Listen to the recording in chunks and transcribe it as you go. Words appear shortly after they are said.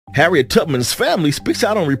Harriet Tubman's family speaks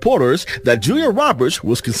out on reporters that Julia Roberts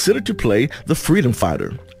was considered to play the freedom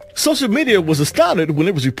fighter. Social media was astounded when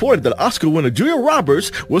it was reported that Oscar winner Julia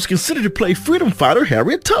Roberts was considered to play freedom fighter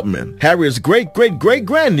Harriet Tubman. Harriet's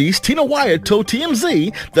great-great-great-grandniece Tina Wyatt told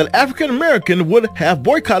TMZ that African American would have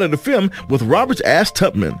boycotted the film with Roberts as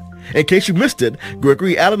Tubman. In case you missed it,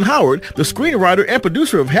 Gregory Allen Howard, the screenwriter and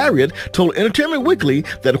producer of Harriet, told Entertainment Weekly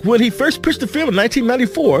that when he first pitched the film in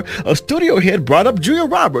 1994, a studio head brought up Julia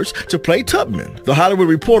Roberts to play Tubman. The Hollywood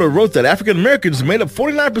Reporter wrote that African Americans made up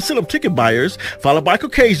 49% of ticket buyers, followed by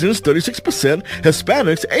Caucasians 36%,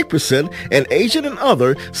 Hispanics 8%, and Asian and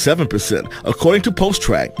other 7%, according to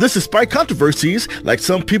Post-Track. This despite controversies, like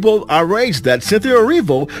some people outraged that Cynthia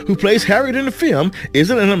Erivo, who plays Harriet in the film,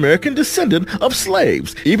 isn't an American descendant of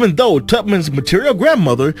slaves, even though Tubman's material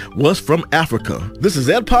grandmother was from Africa. This is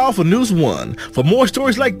Ed Powell for News One. For more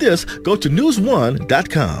stories like this, go to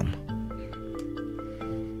newsone.com.